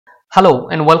Hello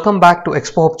and welcome back to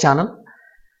ExpoHub channel.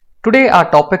 Today our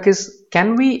topic is,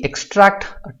 can we extract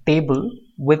a table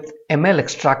with ML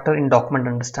Extractor in document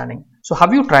understanding? So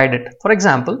have you tried it? For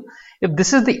example, if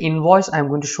this is the invoice I'm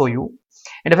going to show you,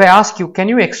 and if I ask you, can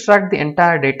you extract the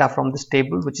entire data from this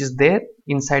table which is there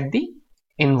inside the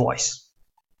invoice?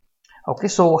 Okay,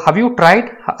 so have you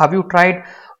tried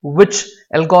which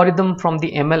algorithm from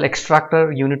the ML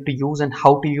Extractor you need to use and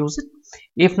how to use it?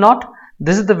 If not,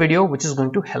 this is the video which is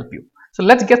going to help you. So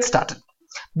let's get started.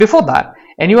 Before that,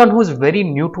 anyone who is very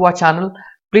new to our channel,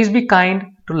 please be kind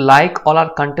to like all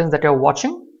our contents that you're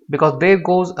watching, because there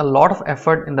goes a lot of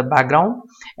effort in the background,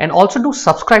 and also do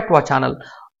subscribe to our channel.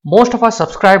 Most of our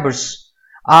subscribers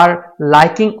are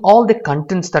liking all the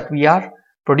contents that we are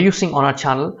producing on our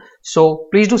channel, so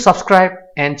please do subscribe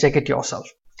and check it yourself.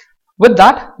 With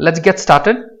that, let's get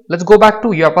started. Let's go back to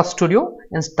UiPath Studio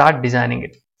and start designing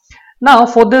it. Now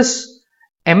for this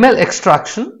ML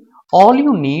extraction, all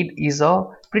you need is a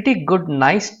pretty good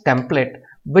nice template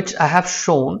which I have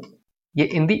shown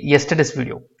in the yesterday's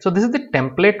video. So this is the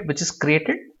template which is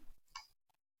created.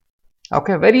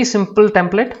 Okay, very simple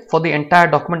template for the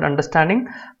entire document understanding,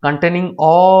 containing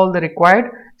all the required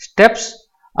steps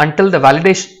until the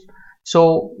validation.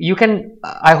 So you can,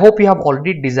 I hope you have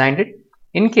already designed it.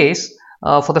 In case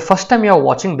for the first time you are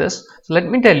watching this, so let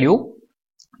me tell you,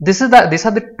 these are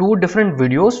the two different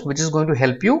videos which is going to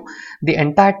help you. The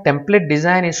entire template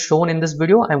design is shown in this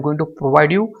video. I'm going to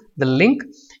provide you the link,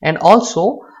 and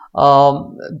also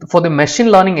for the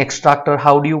machine learning extractor,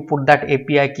 how do you put that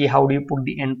API key, how do you put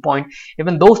the endpoint,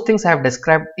 even those things I have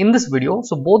described in this video.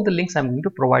 So both the links I'm going to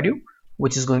provide you,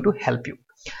 which is going to help you.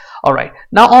 All right,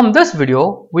 now on this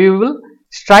video we will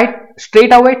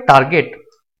straight away target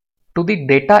to the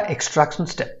data extraction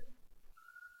step.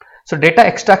 So data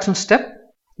extraction step,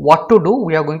 what to do,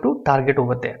 we are going to target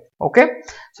over there. Okay,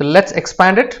 so let's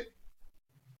expand it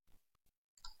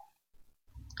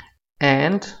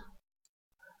and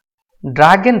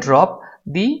drag and drop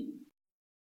the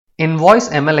invoice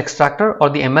ML extractor or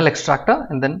the ML extractor,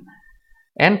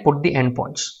 and put the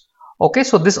endpoints. Okay,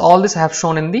 so all this I have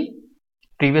shown in the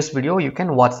previous video. You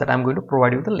can watch that. I'm going to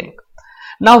provide you the link.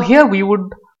 Now here we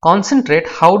would concentrate,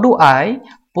 how do I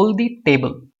pull the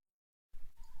table?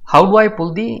 How do I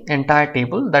pull the entire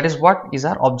table? That is what is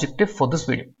our objective for this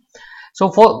video. So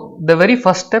for the very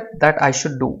first step that I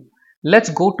should do, let's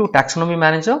go to taxonomy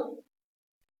manager.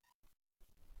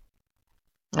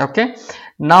 Okay,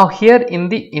 now here in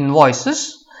the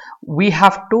invoices we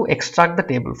have to extract the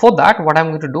table. For that, what I'm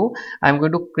going to do, I'm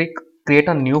going to create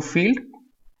a new field,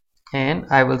 and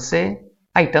I will say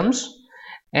items,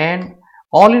 and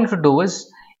all you need to do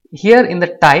is, here in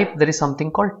the type there is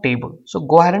something called table, so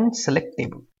go ahead and select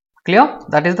table. Clear?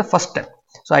 That is the first step.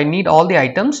 So I need all the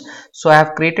items, so I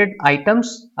have created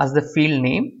items as the field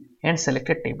name and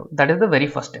selected table. That is the very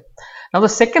first step. Now the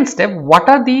second step, what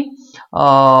are the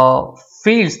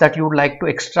fields that you would like to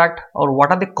extract, or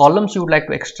what are the columns you would like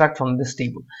to extract from this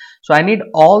table? So I need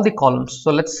all the columns,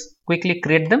 so let's quickly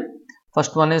create them.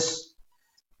 First one is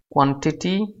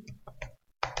quantity,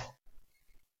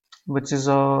 which is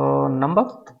a number,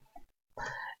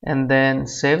 and then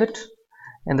save it.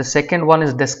 And the second one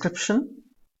is description,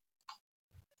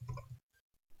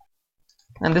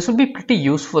 and this will be pretty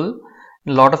useful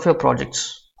in a lot of your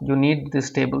projects. You need this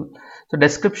table. So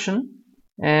description,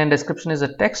 and description is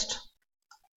a text.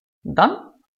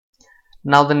 Done.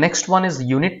 Now the next one is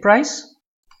unit price.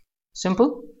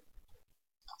 Simple.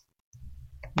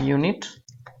 Unit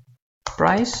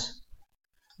price.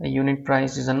 A unit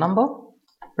price is a number.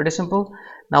 Pretty simple.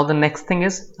 Now the next thing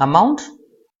is amount,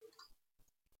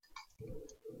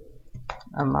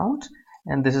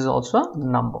 and this is also a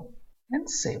number, and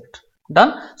save it.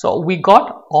 Done. So we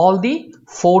got all the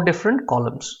 4 different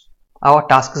columns. Our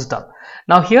task is done.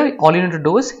 Now here all you need to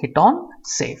do is hit on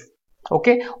save.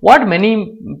 Okay, what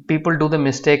many people do the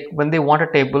mistake when they want a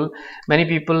table, many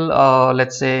people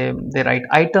let's say they write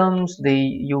items, they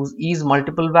use is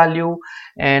multiple value,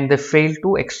 and they fail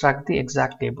to extract the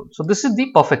exact table. So this is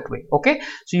the perfect way. Okay,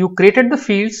 so you created the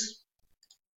fields,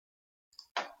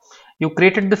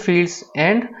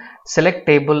 and select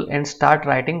table and start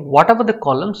writing whatever the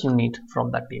columns you need from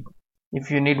that table.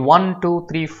 If you need 1, 2,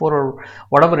 3, 4 or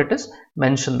whatever it is,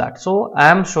 mention that. So I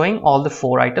am showing all the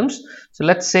 4 items. So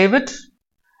let's save it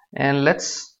and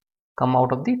let's come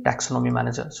out of the taxonomy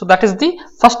manager. So that is the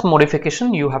first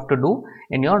modification you have to do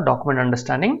in your document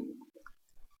understanding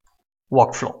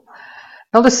workflow.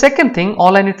 Now the second thing,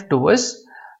 all I need to do is,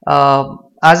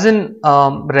 as in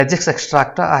regex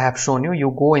extractor I have shown you,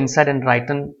 you go inside and write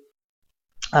an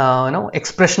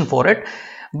expression for it,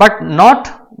 but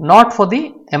not for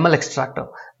the ML extractor.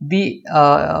 the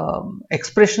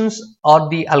expressions or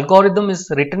the algorithm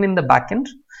is written in the backend,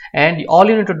 and all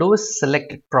you need to do is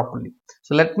select it properly.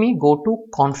 So let me go to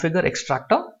configure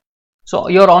extractor. So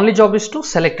your only job is to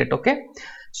select it. Okay,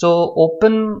 so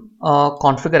open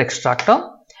configure extractor,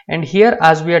 and here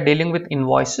as we are dealing with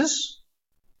invoices,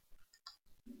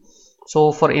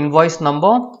 so for invoice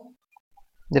number,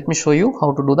 let me show you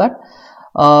how to do that.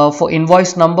 For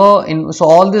invoice number, so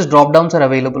all these drop downs are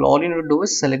available. All you need to do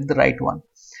is select the right one.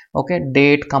 Okay,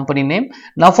 date, company name.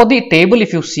 Now for the table,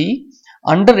 if you see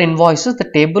under invoices, the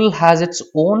table has its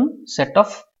own set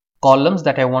of columns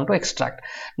that I want to extract.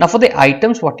 Now for the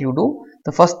items, what you do,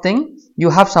 the first thing, you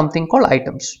have something called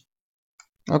items.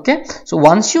 Okay, so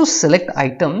once you select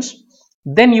items,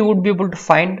 then you would be able to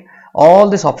find all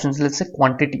these options. Let's say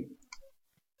quantity.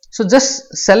 So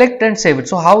just select and save it.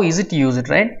 So how easy to use it,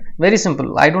 right? Very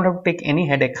simple. I don't have to take any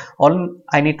headache. All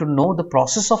I need to know the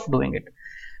process of doing it.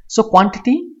 So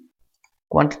quantity,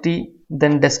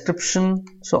 then description.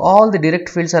 So all the direct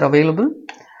fields are available.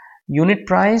 Unit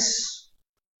price,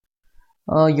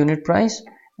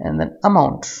 and then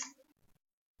amount,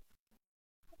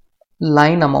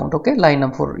 line amount. Okay, line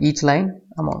number for each line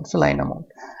amount. So line amount.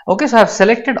 Okay, so I have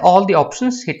selected all the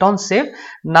options. Hit on save.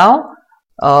 Now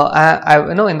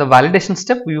in the validation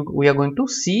step, we are going to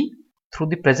see through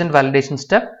the present validation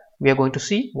step, we are going to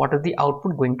see what is the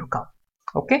output going to come.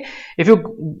 Okay, if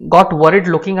you got worried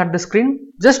looking at the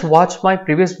screen, just watch my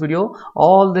previous video.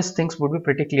 All these things would be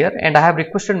pretty clear, and I have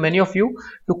requested many of you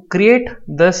to create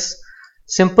this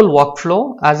simple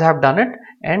workflow as I have done it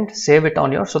and save it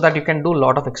on your, so that you can do a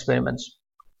lot of experiments.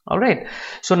 All right,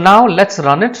 so now let's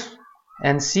run it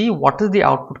and see what is the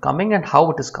output coming and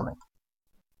how it is coming.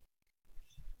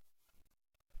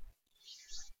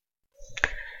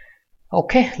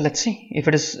 Okay, let's see if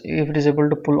it is able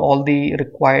to pull all the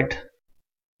required.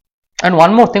 And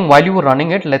one more thing, while you were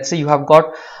running it, let's say you have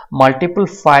got multiple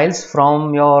files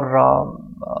from your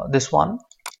this one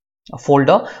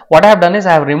folder. What I have done is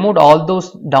I have removed all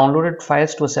those downloaded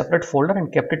files to a separate folder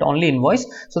and kept it only invoice,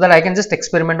 so that I can just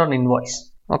experiment on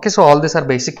invoice. Okay, so all these are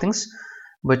basic things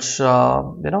which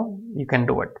you can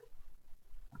do it.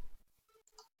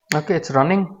 Okay, it's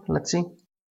running. Let's see.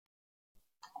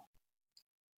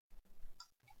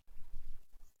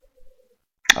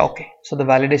 Okay, so the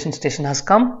validation station has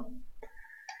come.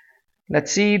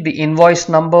 Let's see the invoice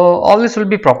number. All this will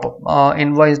be proper.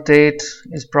 Invoice date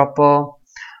is proper,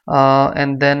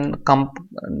 and then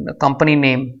company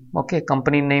name. Okay,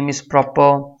 company name is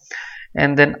proper,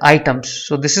 and then items.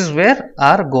 So this is where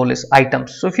our goal is,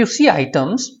 items. So if you see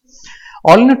items,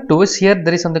 all you need to do is, here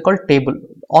there is something called table.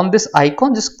 On this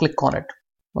icon, just click on it.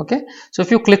 Okay, so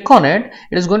if you click on it,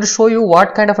 it is going to show you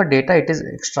what kind of a data it is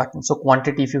extracting. So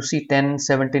quantity, if you see 10,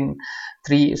 17,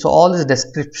 3, so all this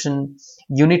description,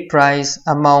 unit price,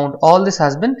 amount, all this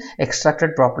has been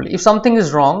extracted properly. If something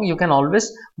is wrong, you can always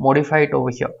modify it over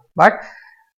here, but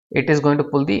it is going to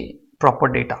pull the proper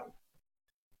data.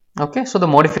 Okay, so the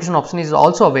modification option is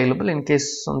also available in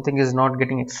case something is not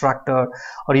getting extracted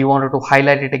or you wanted to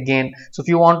highlight it again. So if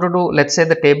you want to do, let's say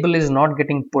the table is not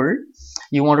getting pulled,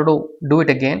 you wanted to do it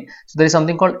again, so there is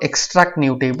something called extract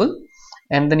new table,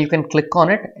 and then you can click on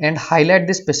it and highlight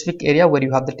this specific area where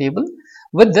you have the table.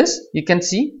 With this, you can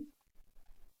see,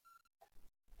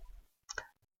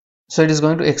 so it is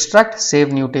going to extract,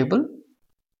 save new table.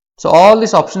 So all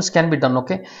these options can be done.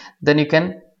 Okay, then you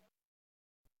can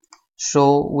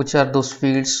show which are those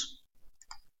fields.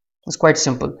 It's quite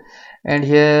simple. And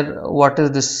here, what is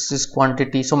this is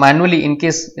quantity. So manually, in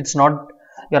case it's not,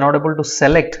 you're not able to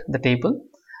select the table,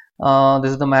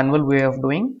 this is the manual way of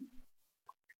doing.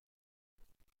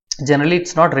 Generally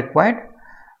it's not required.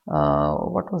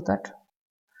 What was that?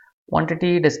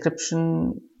 Quantity,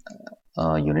 description,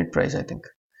 unit price, I think,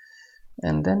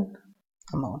 and then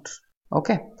amount.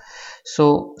 Okay,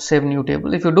 so save new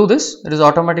table. If you do this, it is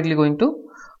automatically going to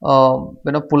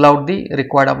pull out the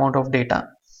required amount of data,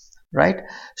 right?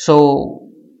 So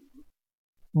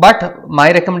but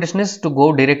my recommendation is to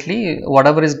go directly,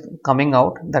 whatever is coming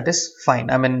out, that is fine.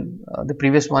 I mean, the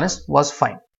previous one was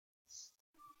fine.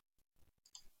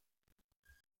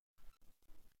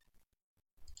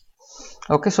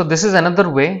 Okay, so this is another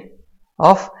way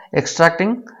of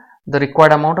extracting the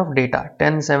required amount of data.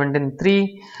 10, 17,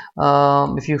 3.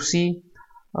 If you see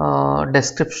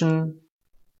description,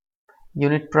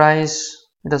 unit price,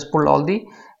 it has pulled all the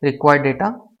required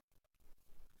data,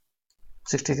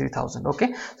 63,000.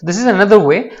 Okay, so this is another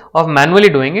way of manually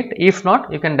doing it. If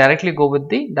not, you can directly go with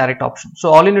the direct option. So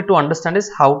all you need to understand is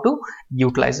how to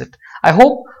utilize it. I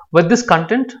hope with this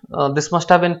content, this must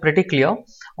have been pretty clear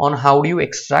on how do you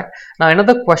extract. Now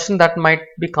another question that might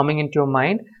be coming into your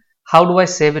mind, how do I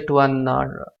save it to an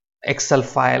Excel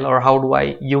file, or how do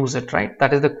I use it, right?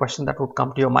 That is the question that would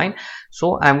come to your mind.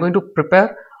 So I'm going to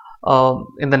prepare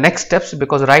in the next steps,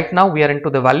 because right now we are into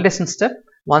the validation step.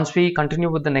 Once we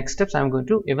continue with the next steps, I'm going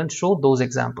to even show those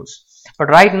examples. But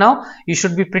right now you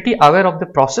should be pretty aware of the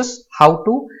process, how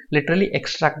to literally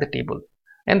extract the table.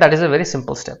 And that is a very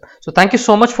simple step. So thank you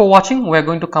so much for watching. We are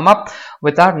going to come up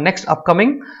with our next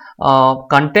upcoming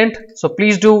content. So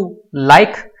please do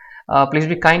please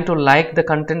be kind to like the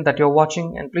content that you're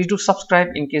watching, and please do subscribe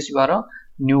in case you are a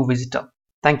new visitor.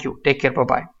 Thank you. Take care. Bye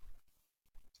bye.